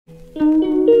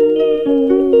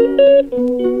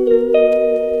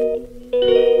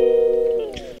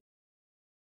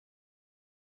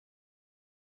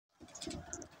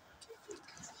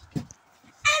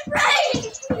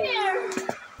Right here.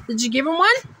 Did you give him one?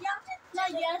 Not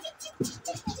yet.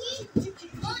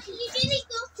 Oh, he didn't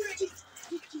go for it.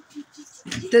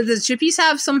 Did the chippies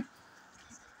have some?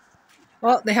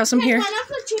 Oh, they have some here. Can one of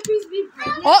the chippies be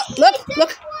pregnant? Oh,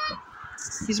 look.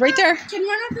 He's right there. Can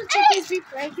one of the chippies be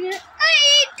pregnant? I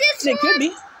ate this It could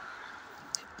be.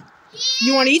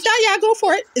 You want to eat that? Yeah, go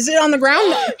for it. Is it on the ground?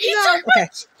 No. Okay.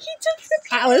 He took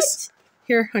the Atlas,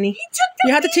 here, honey.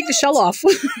 You have to take the shell off.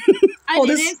 I Oh,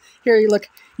 didn't. Here, you look.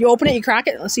 You open it, you crack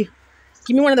it. Let's see.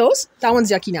 Give me one of those. That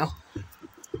one's yucky now.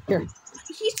 Here.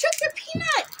 He took the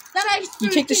peanut that I You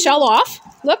take the shell off.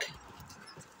 Look.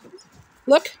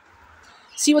 Look.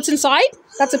 See what's inside?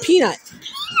 That's a peanut.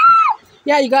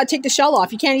 Yeah, you gotta take the shell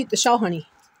off. You can't eat the shell, honey.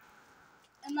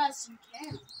 Unless you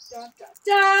can.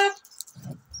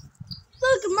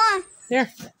 Look, come on.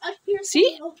 There. Up here.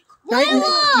 See? Now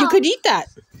Whoa. you could eat that.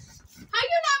 How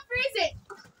you not freeze it?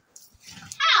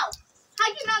 How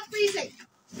you not freeze it?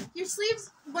 Your sleeves,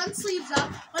 one sleeve's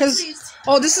up, one sleeve's...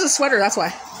 Oh, this is a sweater, that's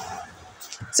why.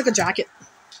 It's like a jacket.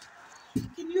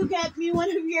 Can you get me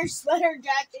one of your sweater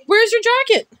jackets? Where's your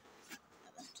jacket? I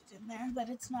left it in there, but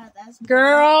it's not as...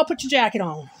 Girl, put your jacket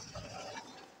on.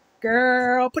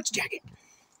 Girl, put your jacket.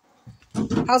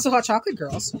 How's the hot chocolate,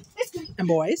 girls? It's good. And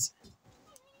boys?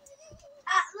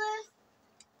 Atlas.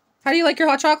 How do you like your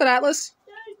hot chocolate, Atlas?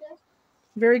 Very good.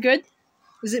 Very good.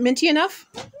 Is it minty enough?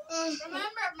 Remember,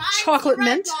 mine's Chocolate the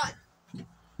red mint. one.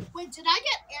 Wait, did I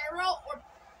get Arrow or...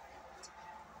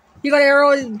 You got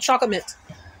Arrow and chocolate mint.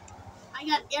 I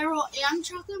got Arrow and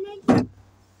chocolate mint?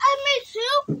 I made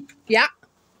two? Yeah.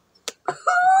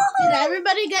 Did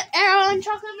everybody get Arrow and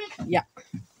chocolate mint? Yeah.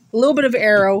 A little bit of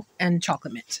Arrow and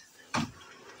chocolate mint.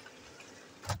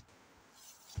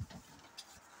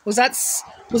 Was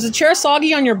the chair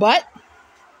soggy on your butt?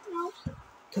 No.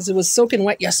 Because it was soaking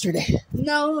wet yesterday.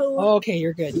 No. Okay,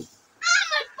 you're good. My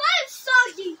butt's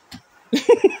soggy.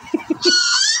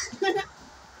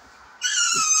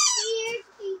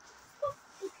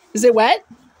 Is it wet?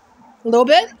 A little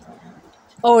bit?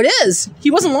 Oh, it is.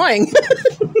 He wasn't lying.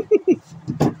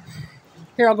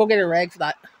 Here, I'll go get a rag for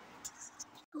that.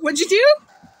 What'd you do?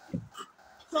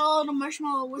 Swallowed a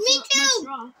marshmallow with my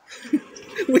straw.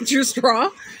 With your straw?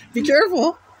 Be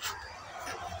careful.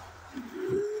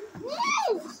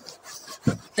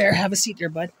 There, have a seat there,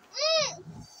 bud.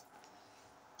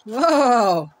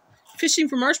 Whoa. Fishing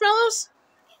for marshmallows?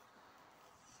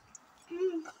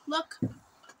 Look.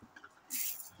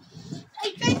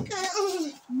 I think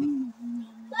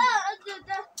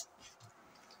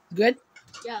Good?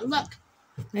 yeah, look.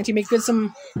 Auntie make good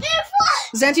some...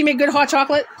 Does Auntie make good hot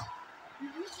chocolate?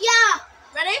 Yeah.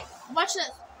 Ready? Watch this.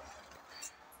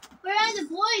 Where are the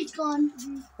boys gone?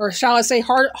 Or shall I say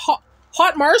hot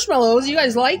marshmallows? You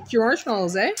guys like your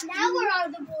marshmallows, eh? Now where are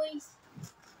the boys?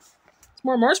 It's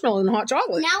more marshmallow than hot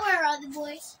chocolate. Now where are the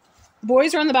boys? The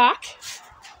boys are in the back.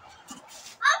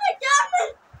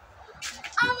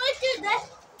 I'm gonna do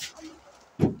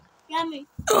this. Yummy.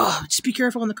 Ugh, just be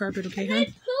careful on the carpet, okay, hon? Who was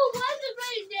it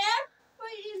right there?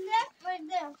 Right in there? Right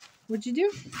there. What'd you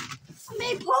do? I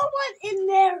may put one in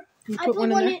there. You I put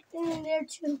one in there? in there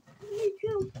too. Me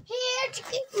too. Here,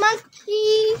 chicken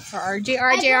monkey. RJ. You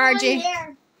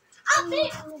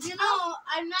know,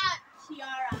 I'm not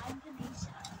Tiara. I'm Denise.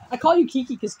 I call you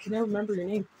Kiki because I can never remember your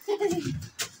name.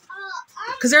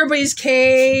 Because everybody's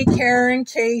Kay, Karen,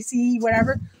 Casey,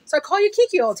 whatever. So I call you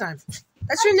Kiki all the time.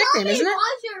 That's your nickname, isn't it?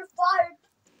 Your father.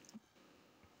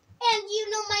 And you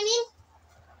know my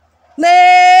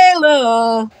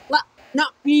Layla.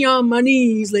 Knock me on my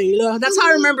knees, Layla. That's how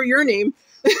I remember your name.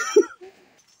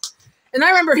 And I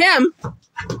remember him. Atlas.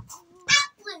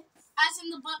 As in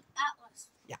the book Atlas.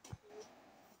 Yeah.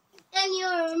 And you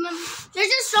remember, there's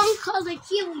a song called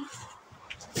Achilles.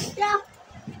 Yeah.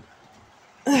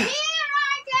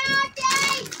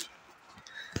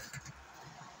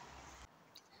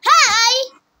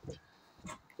 Hi!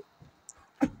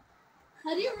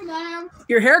 How do you remember?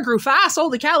 Your hair grew fast.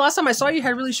 Holy cow. Last time I saw you, you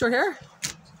had really short hair.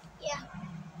 Yeah.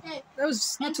 Hey. That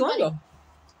was not too long ago.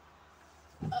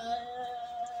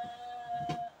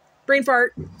 Uh, Brain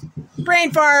fart.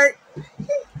 Brain fart.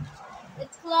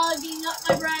 It's clogging up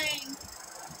my brain.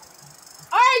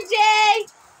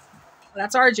 RJ!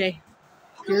 That's RJ.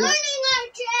 Good morning,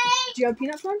 RJ! Do you have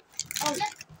peanut corn? Oh, yeah.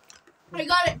 I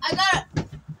got it.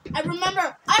 I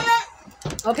remember.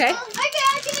 Okay.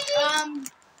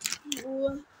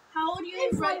 How do you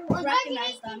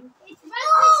recognize them?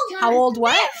 How old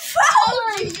what?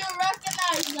 How do you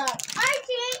recognize them? RJ,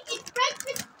 it's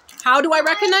breakfast How do I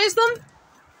recognize them?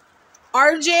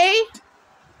 RJ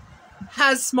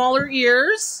has smaller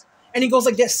ears, and he goes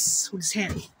like this with his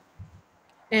hand.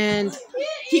 And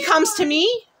he comes to me,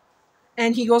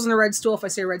 and he goes on a red stool if I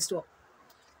say red stool.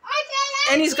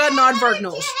 And he's got an aardvark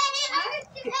nose.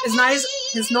 His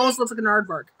nose looks like an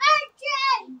aardvark. RJ,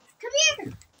 come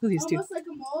here. Who are these two? Almost like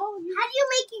a mole. How do you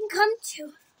make him come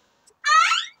to?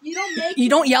 You don't make. You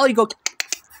don't yell. You go,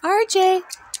 RJ.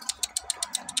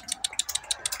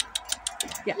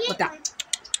 Yeah, like that.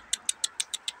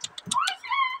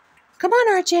 Come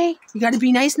on, RJ. You got to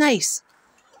be nice.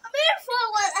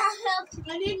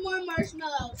 I need more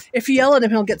marshmallows. If you yell at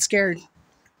him, he'll get scared.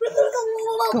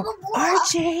 Go,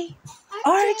 RJ.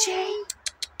 RJ.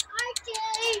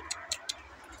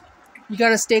 You got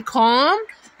to stay calm.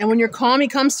 And when you're calm, he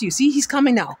comes to you. See, he's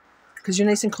coming now. Because you're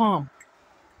nice and calm.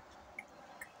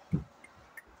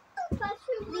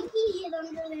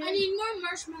 I need more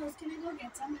marshmallows. Can I go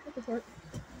get some? Me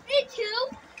too.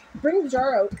 Bring the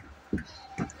jar out.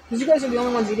 Because you guys are the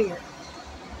only ones eating it.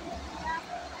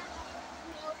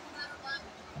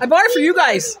 I bought it for you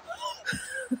guys.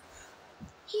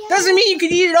 Doesn't mean you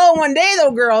could eat it all in one day,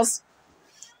 though, girls.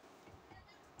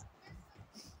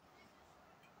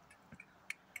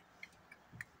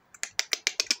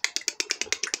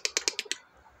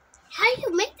 How do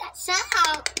you make that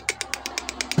sound?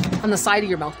 On the side of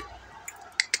your mouth.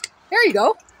 There you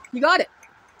go. You got it.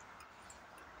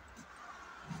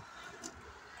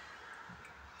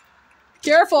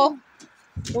 Careful.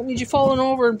 Don't need you falling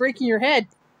over and breaking your head.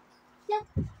 Yep.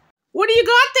 What do you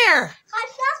got there? Hot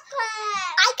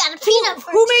chocolate. I got a peanut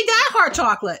butter. Who made that hot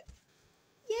chocolate?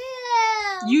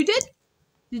 Yeah. You did?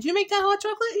 Did you make that hot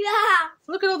chocolate? Yeah.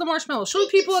 Look at all the marshmallows. Show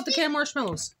the people at the can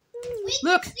marshmallows.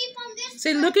 Look. Sleep on this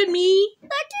Say, look at me.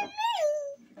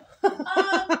 Look at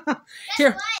me.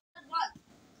 Here.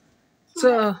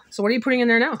 So what are you putting in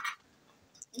there now?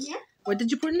 Yeah. What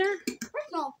did you put in there?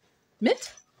 Marshmallow.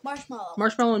 Mint? Marshmallow.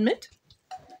 Marshmallow and mint?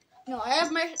 No, I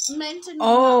have mint and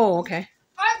Oh, okay.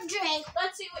 RJ.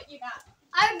 Let's see what you got.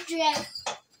 RJ.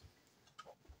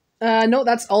 No,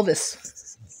 that's Elvis.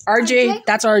 RJ,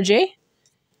 that's RJ.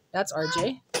 That's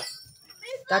RJ.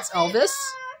 That's Elvis.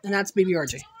 And that's baby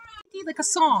RJ. Like a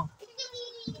song.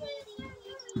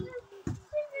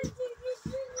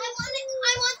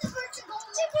 I want the bird to go.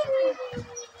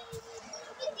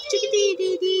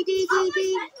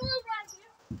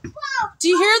 Do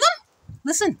you hear them?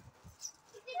 Listen.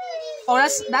 Oh,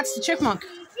 that's the chipmunk.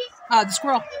 The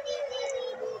squirrel.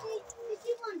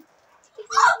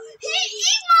 Oh, he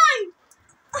ate mine.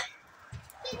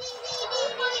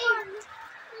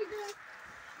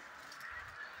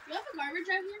 You have a garbage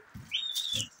out here?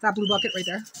 That blue bucket right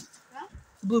there. Yeah.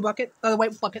 The blue bucket. The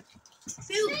white bucket.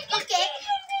 Blue bucket.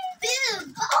 Blue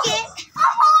bucket.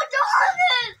 Oh, darn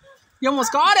it. You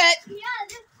almost got it.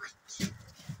 Yeah.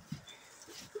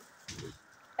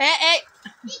 Hey.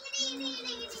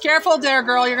 Careful there,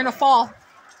 girl. You're going to fall.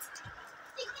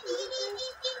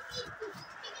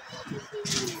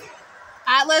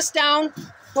 Atlas, down.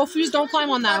 Both of you don't climb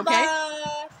on that, okay?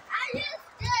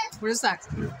 What is that?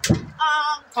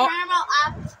 Caramel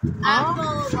apple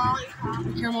lollipop.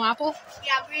 Caramel apple?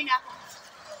 Yeah, green apple.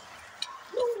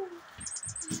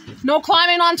 No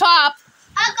climbing on top.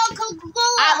 I got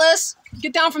Coca-Cola. Atlas,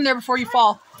 get down from there before you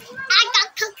fall. I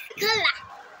got Coca-Cola.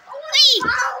 Wait.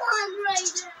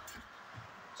 Right there.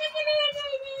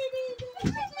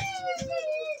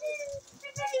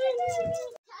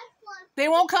 They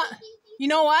won't come. You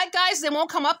know what, guys? They won't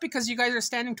come up because you guys are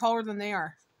standing taller than they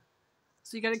are.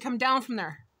 So you got to come down from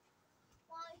there.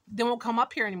 They won't come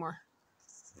up here anymore.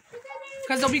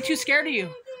 Because they'll be too scared of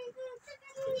you.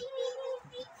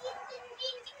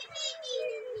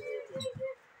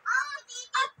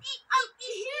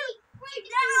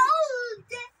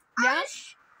 Yeah?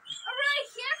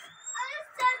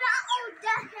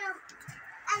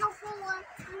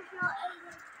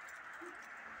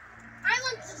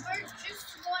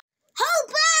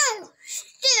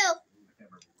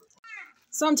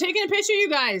 So I'm taking a picture of you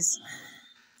guys.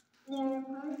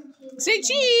 Say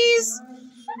cheese.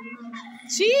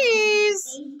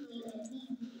 Cheese.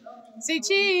 Say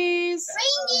cheese.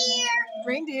 Reindeer.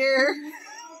 Reindeer.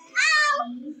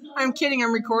 Ow. I'm kidding.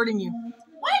 I'm recording you.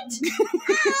 What?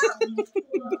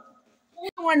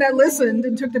 The one that listened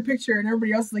and took the picture, and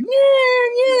everybody else is like,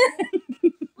 yeah.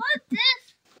 What's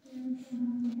this?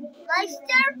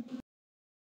 Leicester?